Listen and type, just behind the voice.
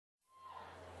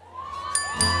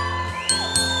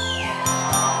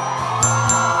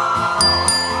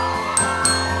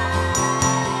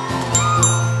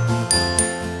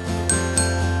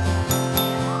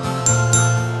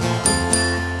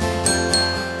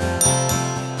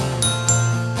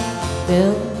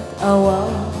built a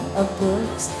wall of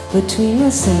books between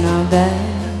us and our bed.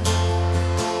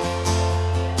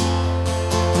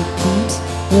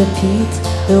 Repeat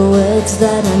the words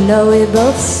that I know we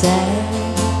both said.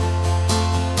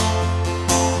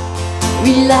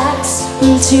 Relax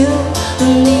into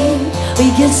me, we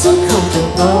get so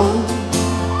comfortable.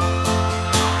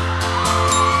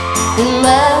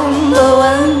 Remember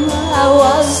when I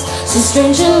was so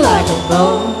strange and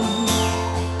likable?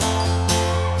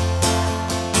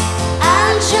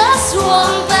 And just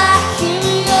one back in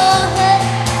your head,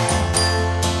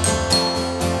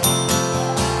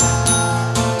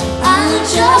 and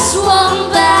just one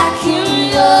back in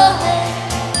your head.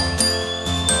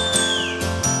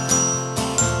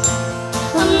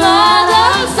 I'm not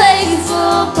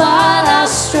unfaithful, but I'll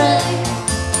stray.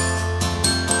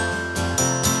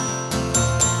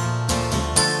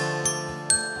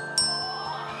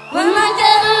 When I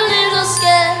get a little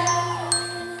scared,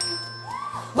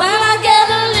 when I get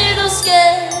a little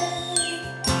scared,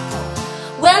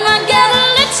 when I get a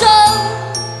little,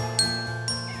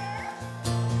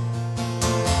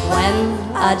 when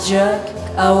I jerk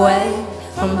away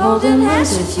from holding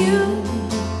hands with you.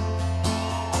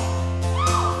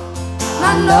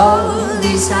 I know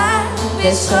these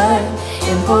habits hurt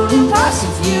important parts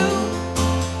of you.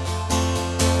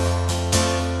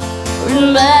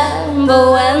 Remember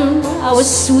when I was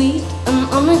sweet and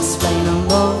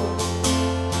unexplainable?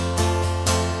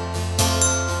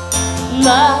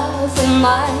 Nothing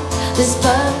like this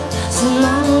person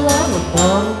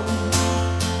unlovable.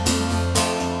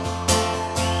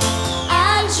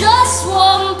 And just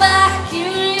one back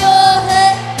in your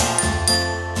head,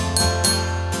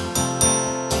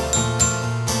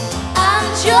 and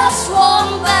just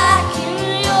one back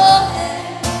in your head.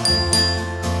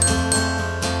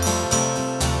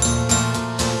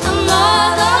 I'm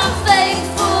not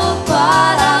unfaithful,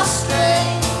 but I'll stray.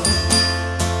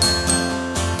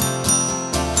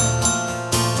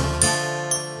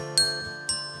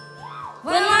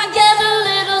 When I get a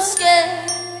little scared,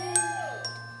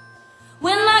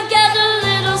 when I get a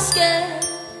little scared,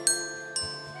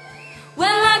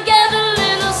 when I get a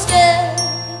little scared,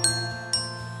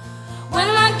 when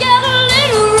I get a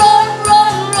little run,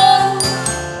 run, run,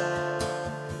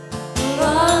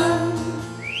 run,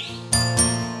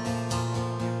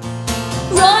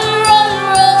 run, run,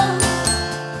 run,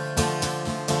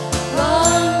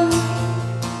 run.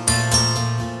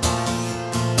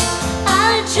 I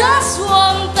just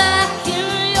want back in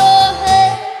your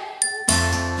head,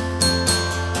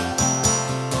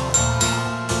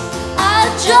 I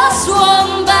just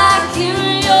want back.